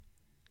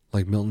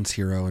Like Milton's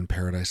hero in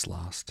Paradise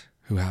Lost,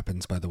 who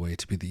happens, by the way,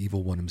 to be the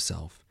evil one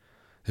himself,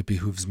 it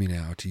behooves me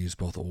now to use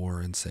both oar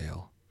and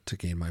sail to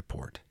gain my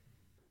port.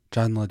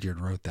 John Ledyard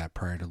wrote that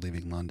prior to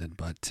leaving London,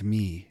 but to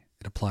me,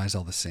 it applies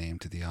all the same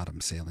to the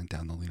autumn sailing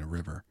down the Lena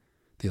River,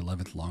 the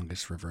 11th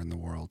longest river in the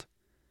world.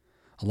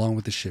 Along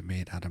with the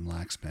shipmate Adam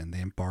Laxman,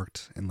 they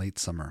embarked in late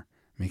summer,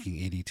 making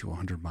 80 to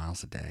 100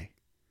 miles a day.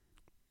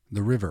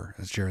 The river,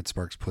 as Jared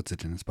Sparks puts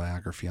it in his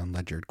biography on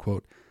Ledyard,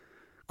 quote,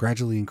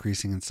 gradually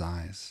increasing in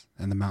size,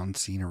 and the mountain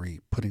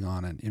scenery putting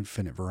on an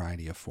infinite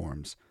variety of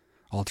forms,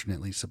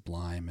 alternately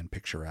sublime and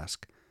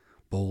picturesque,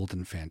 bold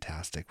and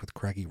fantastic, with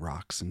craggy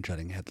rocks and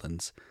jutting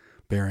headlands,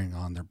 bearing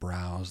on their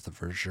brows the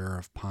verdure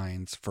of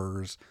pines,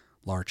 firs,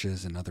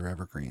 larches, and other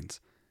evergreens,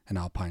 and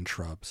alpine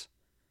shrubs.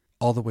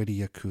 All the way to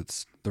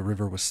Yakutsk, the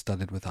river was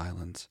studded with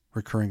islands,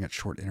 recurring at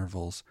short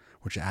intervals,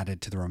 which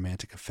added to the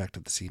romantic effect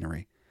of the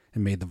scenery,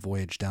 and made the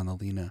voyage down the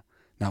Lena,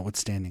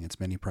 notwithstanding its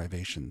many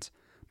privations,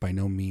 by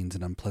no means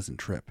an unpleasant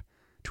trip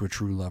to a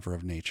true lover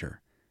of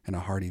nature and a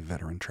hardy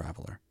veteran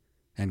traveler.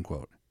 End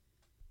quote.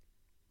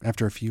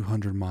 After a few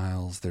hundred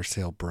miles, their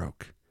sail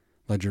broke.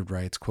 Ledyard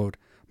writes, quote,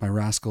 my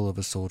rascal of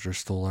a soldier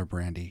stole our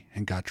brandy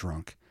and got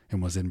drunk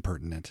and was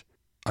impertinent.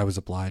 I was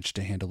obliged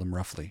to handle him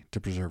roughly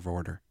to preserve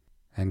order.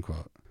 End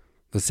quote.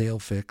 The sail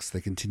fixed,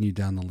 they continued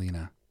down the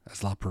Lena,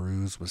 as La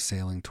Perouse was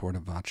sailing toward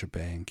Avacha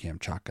Bay in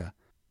Kamchatka.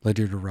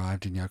 Ledyard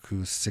arrived in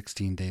Yakutsk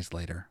 16 days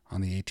later, on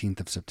the 18th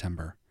of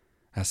September.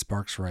 As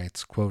Sparks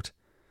writes, quote,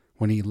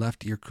 when he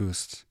left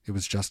Irkutsk, it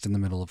was just in the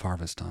middle of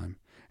harvest time,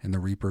 and the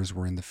reapers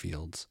were in the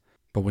fields.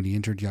 But when he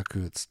entered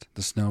Yakutsk,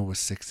 the snow was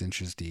 6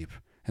 inches deep,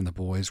 and the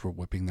boys were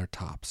whipping their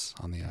tops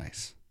on the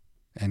ice.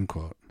 End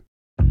quote.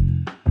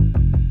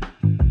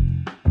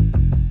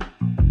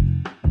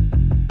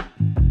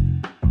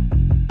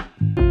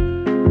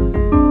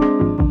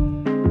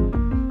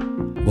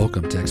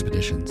 Welcome to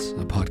Expeditions,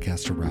 a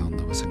podcast around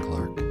Lewis and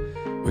Clark.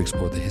 We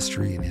explore the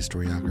history and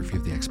historiography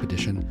of the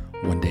expedition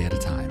one day at a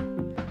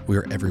time. We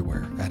are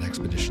everywhere at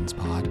Expeditions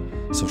Pod,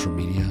 social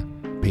media,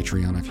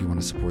 Patreon if you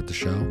want to support the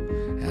show,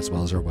 as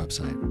well as our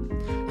website.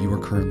 You are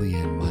currently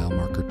in mile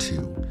marker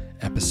 2,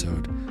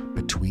 episode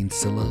Between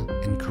Scylla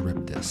and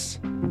Charybdis.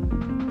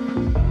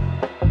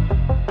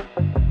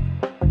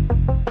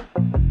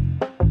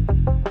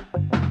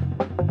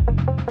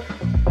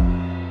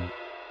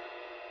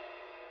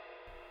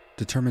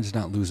 Determined to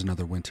not lose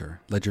another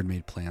winter, Ledyard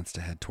made plans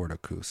to head toward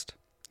Irkutsk,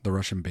 the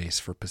Russian base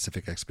for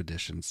Pacific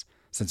expeditions,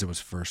 since it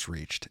was first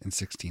reached in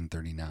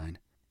 1639.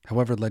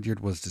 However, Ledyard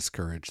was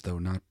discouraged, though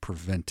not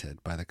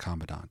prevented, by the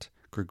commandant,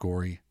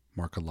 Grigory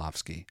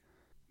Markolovsky.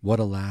 What,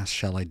 alas,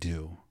 shall I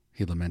do?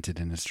 He lamented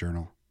in his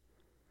journal.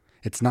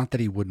 It's not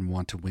that he wouldn't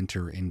want to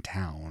winter in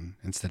town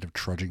instead of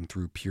trudging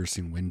through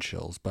piercing wind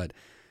chills, but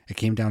it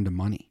came down to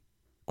money.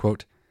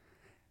 Quote,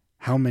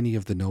 how many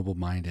of the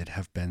noble-minded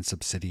have been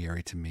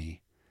subsidiary to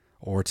me,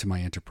 or to my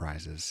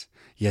enterprises,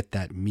 yet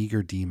that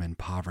meager demon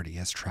poverty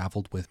has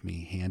traveled with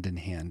me hand in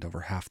hand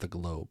over half the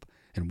globe,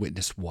 and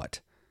witnessed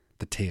what?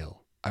 The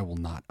tale I will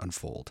not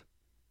unfold.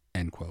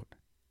 End quote.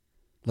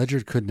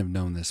 Ledyard couldn't have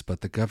known this,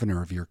 but the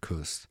governor of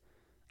Irkutsk,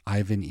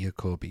 Ivan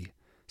Iacobi,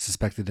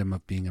 suspected him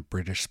of being a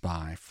British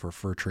spy for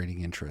fur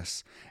trading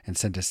interests and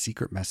sent a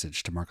secret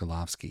message to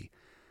Markolovsky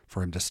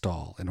for him to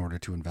stall in order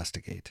to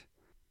investigate.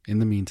 In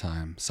the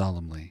meantime,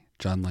 solemnly,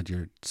 John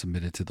Ledyard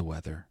submitted to the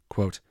weather.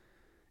 Quote,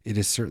 it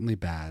is certainly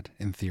bad,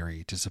 in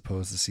theory, to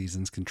suppose the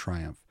seasons can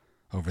triumph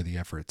over the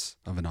efforts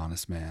of an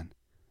honest man.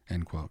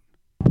 End quote.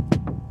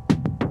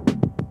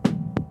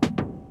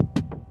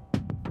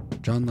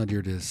 John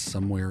Ledyard is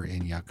somewhere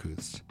in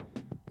Yakutsk,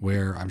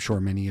 where I'm sure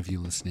many of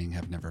you listening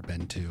have never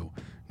been to,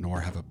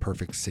 nor have a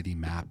perfect city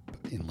map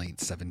in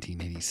late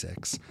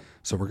 1786.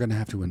 So we're going to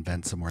have to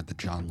invent somewhere that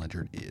John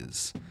Ledyard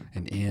is.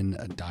 An inn,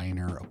 a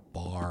diner, a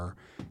bar,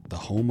 the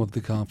home of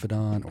the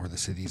confidant, or the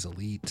city's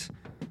elite.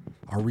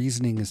 Our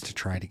reasoning is to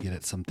try to get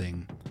at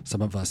something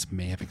some of us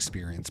may have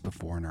experienced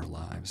before in our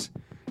lives,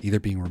 either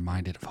being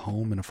reminded of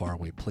home in a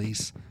faraway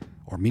place,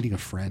 or meeting a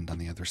friend on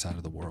the other side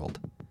of the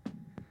world.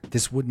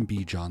 This wouldn't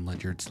be John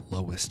Ledyard's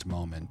lowest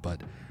moment,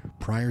 but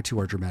prior to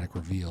our dramatic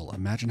reveal,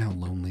 imagine how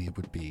lonely it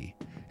would be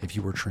if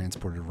you were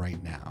transported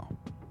right now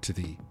to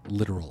the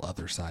literal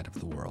other side of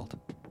the world.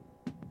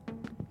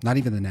 Not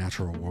even the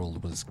natural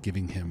world was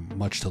giving him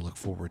much to look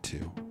forward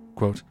to.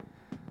 Quote,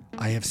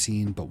 I have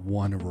seen but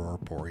one aurora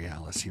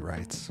borealis, he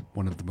writes,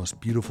 one of the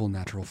most beautiful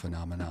natural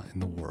phenomena in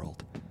the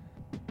world.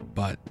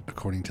 But,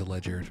 according to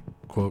Ledyard,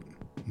 quote,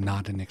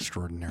 not an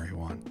extraordinary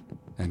one,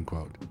 end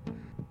quote.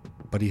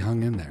 But he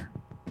hung in there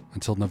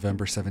until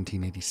November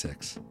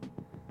 1786.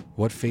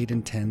 What fate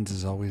intends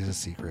is always a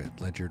secret,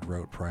 Ledyard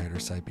wrote prior to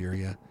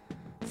Siberia.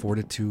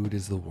 Fortitude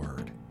is the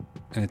word,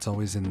 and it's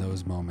always in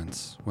those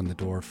moments when the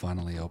door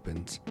finally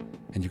opens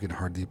and you can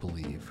hardly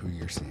believe who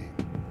you're seeing.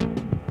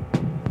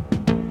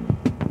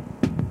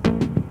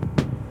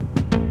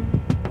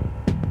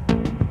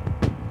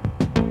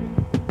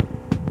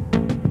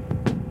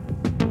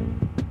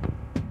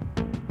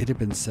 It had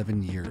been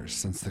 7 years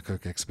since the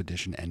Cook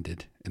expedition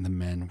ended, and the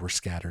men were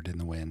scattered in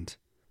the wind.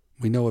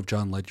 We know of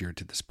John Ledyard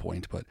to this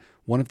point, but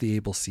one of the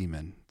able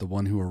seamen, the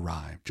one who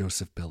arrived,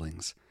 Joseph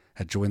Billings,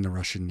 had joined the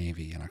Russian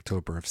Navy in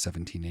October of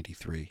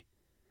 1783.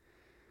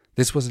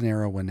 This was an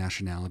era when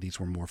nationalities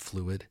were more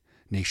fluid,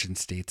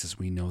 nation-states as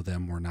we know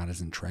them were not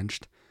as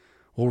entrenched.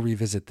 We'll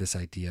revisit this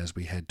idea as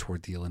we head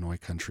toward the Illinois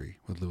country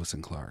with Lewis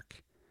and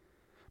Clark.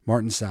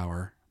 Martin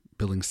Sauer,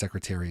 Billings'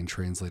 secretary and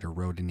translator,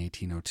 wrote in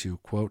 1802,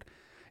 quote,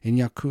 "In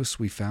Yakutsk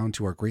we found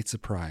to our great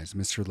surprise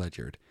Mr.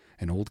 Ledyard,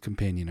 an old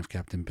companion of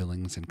Captain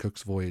Billings in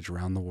Cook's voyage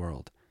around the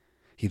world.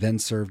 He then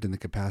served in the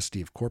capacity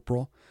of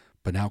corporal,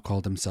 but now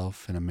called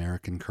himself an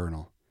American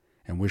colonel,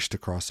 and wished to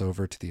cross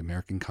over to the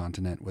American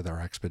continent with our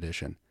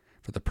expedition,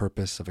 for the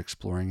purpose of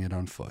exploring it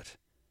on foot."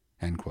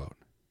 End quote.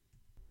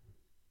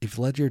 If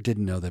Ledyard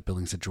didn't know that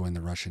Billings had joined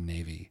the Russian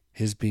Navy,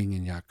 his being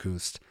in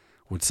Yakutsk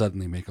would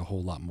suddenly make a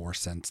whole lot more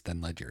sense than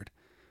Ledyard.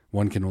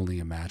 One can only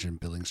imagine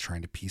Billings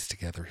trying to piece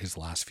together his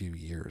last few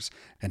years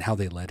and how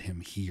they led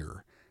him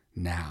here,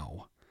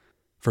 now.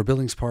 For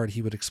Billings' part,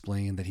 he would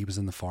explain that he was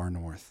in the far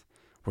north,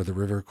 where the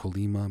river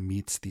Kolyma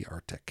meets the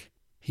Arctic.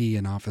 He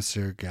and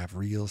Officer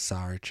Gavril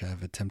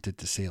Sarychev attempted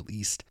to sail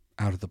east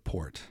out of the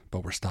port,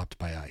 but were stopped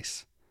by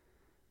ice.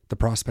 The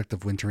prospect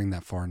of wintering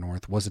that far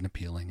north wasn't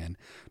appealing, and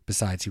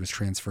besides, he was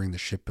transferring the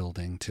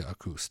shipbuilding to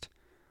Yakutsk.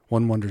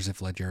 One wonders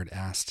if Ledyard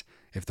asked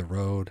if the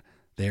road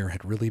there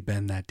had really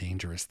been that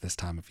dangerous this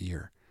time of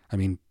year. I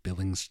mean,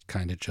 Billings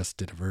kind of just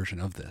did a version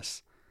of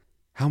this.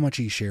 How much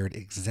he shared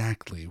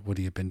exactly what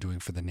he had been doing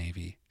for the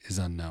Navy is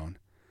unknown.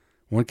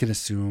 One can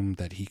assume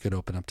that he could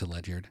open up to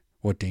Ledyard.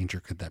 What danger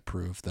could that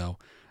prove, though?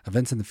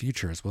 Events in the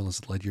future, as well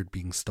as Ledyard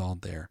being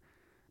stalled there,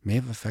 may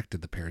have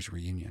affected the pair's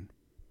reunion.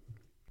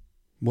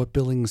 What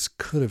Billings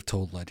could have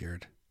told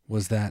Ledyard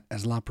was that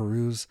as La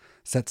Pérouse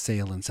set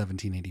sail in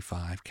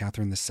 1785,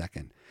 Catherine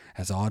II,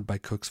 as awed by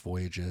Cook's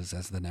voyages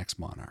as the next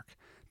monarch,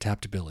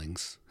 tapped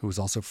Billings, who was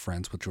also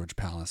friends with George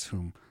Pallas,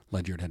 whom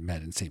Ledyard had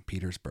met in St.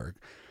 Petersburg,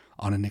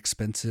 on an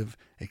expensive,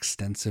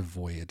 extensive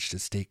voyage to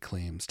stake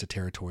claims to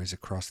territories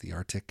across the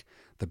Arctic,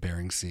 the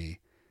Bering Sea,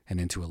 and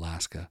into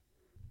Alaska.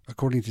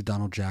 According to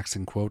Donald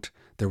Jackson, quote,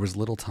 "There was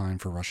little time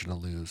for Russia to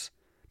lose,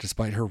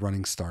 despite her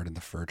running start in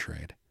the fur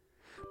trade.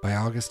 By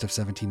August of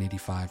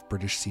 1785,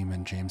 British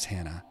seaman James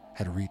Hanna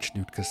had reached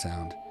Nootka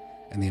Sound,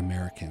 and the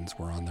Americans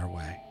were on their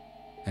way."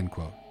 End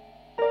quote.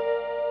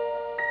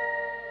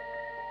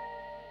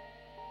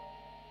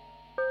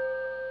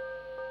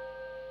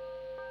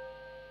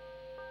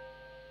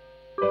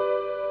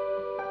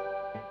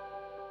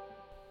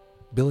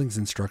 Billings'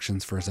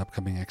 instructions for his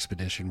upcoming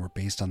expedition were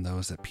based on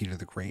those that Peter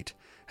the Great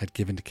had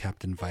given to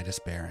Captain Vitus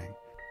Bering,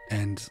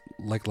 and,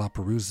 like La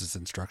Pérouse's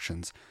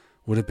instructions,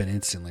 would have been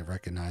instantly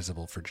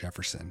recognizable for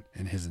Jefferson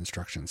in his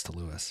instructions to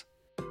Lewis.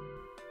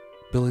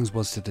 Billings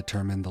was to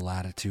determine the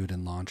latitude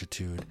and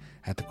longitude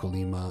at the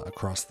Kolyma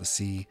across the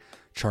sea,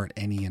 chart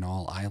any and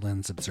all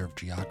islands, observe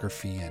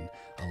geography and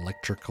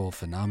electrical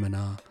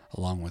phenomena,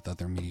 along with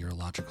other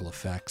meteorological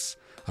effects,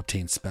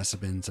 obtain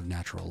specimens of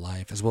natural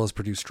life, as well as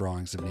produce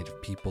drawings of native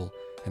people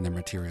and their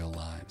material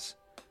lives.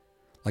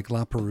 Like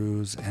La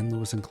Pérouse and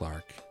Lewis and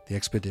Clark, the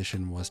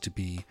expedition was to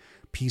be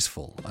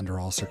peaceful under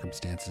all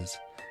circumstances,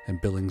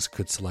 and Billings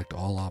could select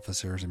all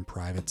officers and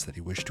privates that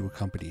he wished to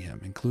accompany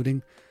him,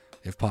 including,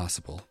 if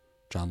possible,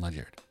 John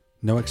Ledyard.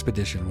 No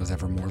expedition was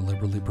ever more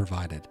liberally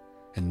provided,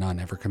 and none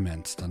ever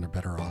commenced under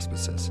better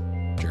auspices,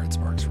 Jared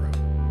Sparks wrote.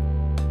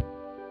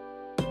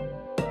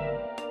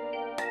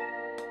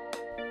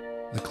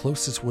 The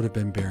closest would have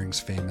been Bering's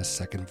famous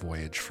second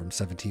voyage from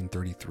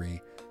 1733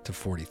 to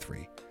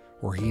 43,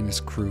 where he and his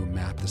crew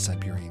mapped the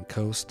Siberian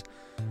coast,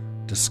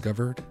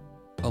 discovered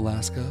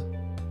Alaska,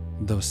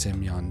 though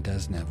Semyon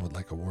Desnev would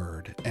like a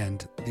word,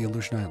 and the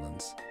Aleutian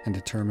Islands, and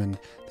determined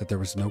that there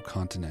was no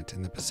continent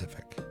in the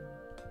Pacific.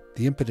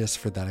 The impetus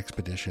for that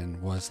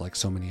expedition was, like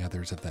so many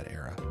others of that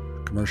era,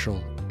 commercial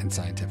and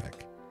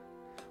scientific.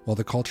 While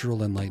the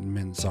cultural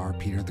Enlightenment Tsar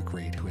Peter the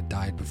Great, who had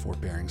died before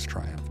Bering's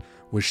triumph,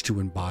 wished to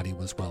embody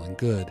was well and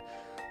good,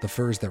 the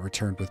furs that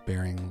returned with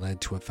Bering led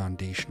to a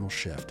foundational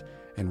shift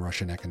in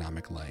Russian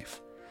economic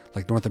life.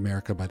 Like North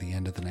America by the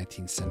end of the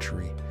 19th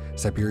century,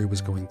 Siberia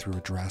was going through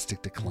a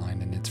drastic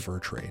decline in its fur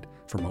trade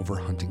from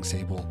overhunting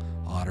sable,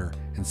 otter,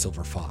 and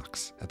silver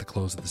fox at the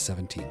close of the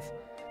 17th.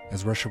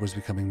 As Russia was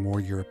becoming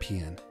more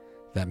European,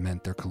 that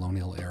meant their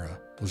colonial era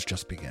was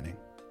just beginning.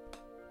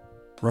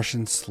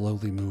 Russians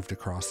slowly moved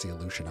across the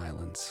Aleutian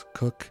Islands.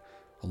 Cook,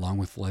 along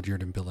with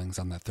Ledyard and Billings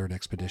on that third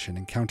expedition,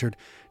 encountered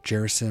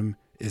Gerasim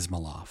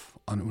Ismailov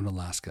on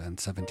Unalaska in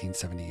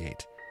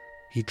 1778.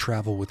 He'd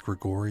travel with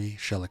Grigory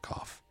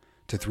Shelikov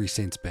to Three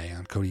Saints Bay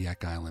on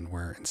Kodiak Island,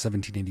 where in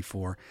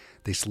 1784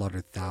 they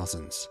slaughtered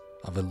thousands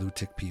of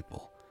Alutiiq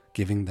people,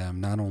 giving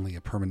them not only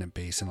a permanent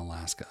base in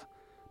Alaska,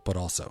 but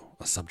also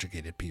a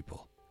subjugated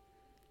people.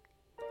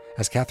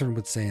 As Catherine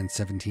would say in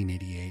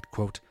 1788,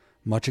 quote,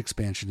 "Much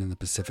expansion in the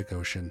Pacific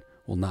Ocean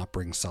will not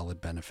bring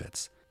solid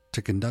benefits.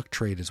 To conduct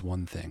trade is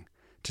one thing,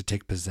 to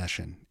take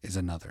possession is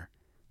another.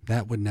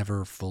 That would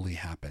never fully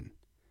happen.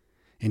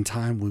 In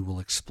time we will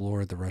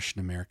explore the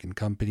Russian-American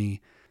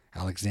Company,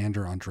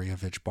 Alexander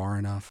Andreevich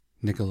Baranov,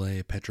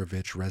 Nikolai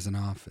Petrovich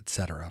Rezanov,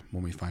 etc.,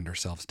 when we find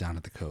ourselves down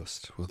at the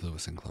coast with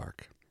Lewis and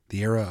Clark.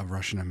 The era of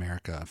Russian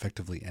America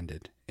effectively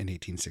ended in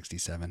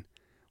 1867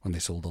 when they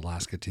sold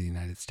Alaska to the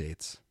United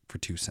States for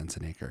 2 cents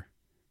an acre.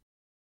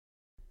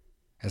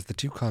 As the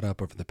two caught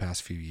up over the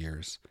past few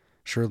years,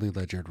 Shirley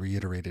Ledyard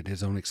reiterated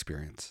his own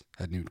experience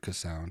at Nootka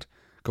Sound,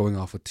 going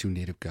off with 2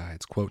 native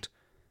guides, quote,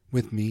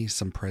 "With me,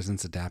 some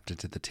presents adapted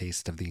to the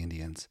taste of the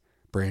Indians,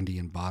 brandy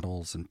in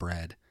bottles and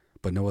bread,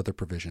 but no other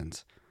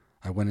provisions.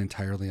 I went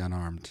entirely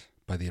unarmed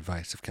by the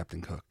advice of Captain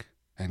Cook,"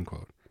 end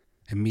quote,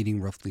 and meeting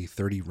roughly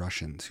 30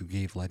 Russians who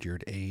gave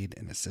Ledyard aid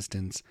and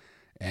assistance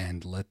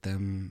and let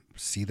them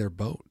see their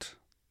boat,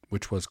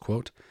 which was,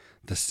 quote,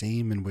 "the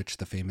same in which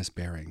the famous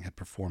Bering had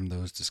performed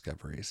those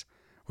discoveries,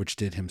 which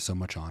did him so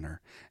much honor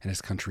and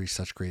his country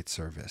such great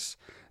service,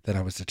 that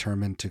I was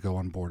determined to go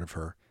on board of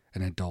her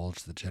and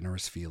indulge the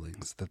generous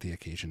feelings that the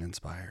occasion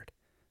inspired,"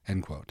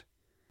 end quote.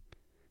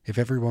 If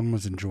everyone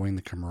was enjoying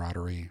the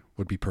camaraderie,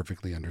 would be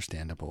perfectly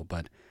understandable,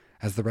 but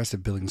as the rest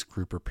of Billings'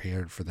 crew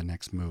prepared for the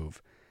next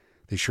move,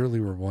 they surely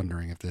were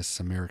wondering if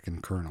this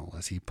American colonel,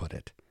 as he put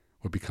it,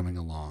 would be coming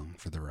along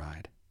for the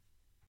ride.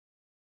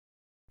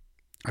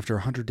 After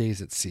 100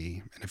 days at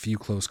sea and a few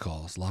close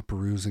calls, La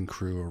Perouse and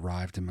crew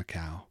arrived in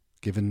Macau,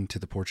 given to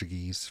the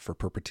Portuguese for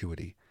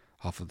perpetuity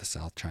off of the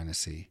South China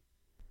Sea.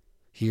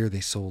 Here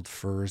they sold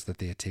furs that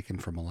they had taken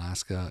from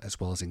Alaska, as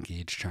well as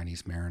engaged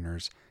Chinese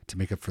mariners to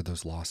make up for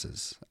those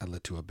losses at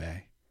Latua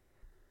Bay.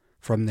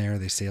 From there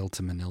they sailed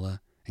to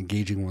Manila,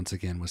 engaging once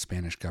again with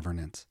Spanish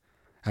governance.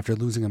 After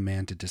losing a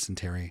man to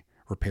dysentery,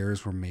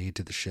 repairs were made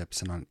to the ships,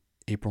 and on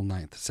April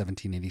 9th,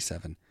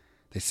 1787,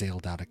 they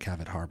sailed out of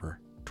Cavite Harbor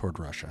toward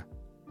Russia.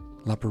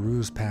 La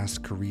Perouse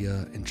passed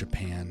Korea and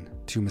Japan,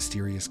 2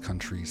 mysterious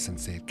countries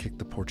since they had kicked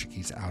the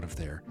Portuguese out of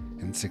there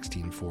in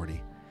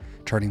 1640.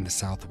 Charting the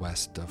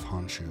southwest of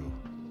Honshu.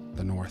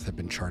 The north had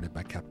been charted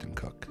by Captain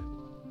Cook.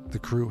 The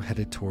crew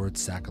headed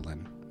towards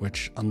Sakhalin,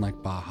 which,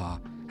 unlike Baja,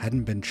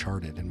 hadn't been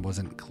charted and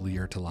wasn't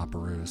clear to La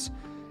Perouse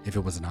if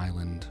it was an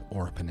island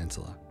or a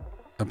peninsula.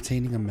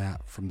 Obtaining a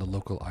map from the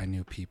local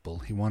Ainu people,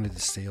 he wanted to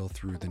sail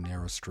through the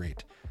narrow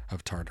strait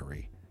of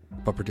Tartary,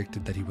 but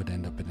predicted that he would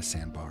end up in a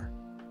sandbar.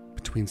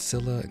 Between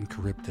Scylla and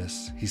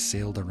Charybdis, he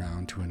sailed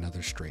around to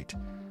another strait,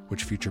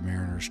 which future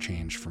mariners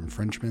changed from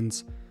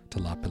Frenchman's to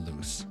La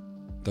Pelouse,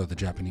 though the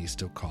Japanese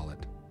still call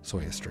it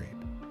Soya Strait.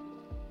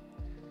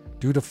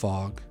 Due to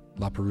fog,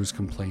 La Perouse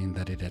complained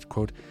that it had,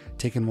 quote,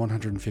 taken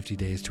 150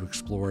 days to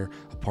explore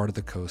a part of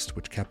the coast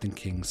which Captain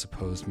King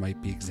supposed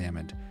might be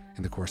examined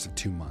in the course of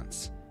 2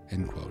 months,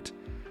 end quote.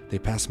 They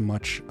passed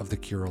much of the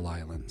Kuril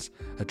Islands,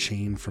 a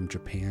chain from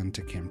Japan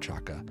to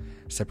Kamchatka,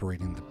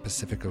 separating the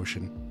Pacific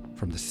Ocean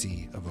from the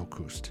Sea of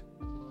Okhotsk.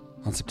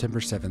 On September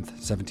 7th,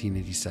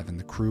 1787,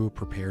 the crew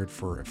prepared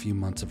for a few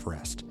months of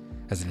rest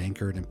as it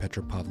anchored in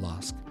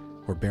Petropavlovsk,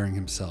 where Bering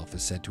himself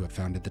is said to have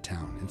founded the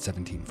town in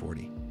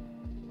 1740.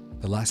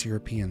 The last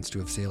Europeans to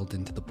have sailed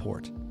into the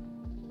port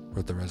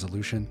wrote the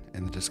Resolution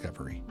and the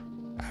Discovery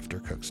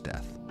after Cook's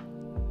death.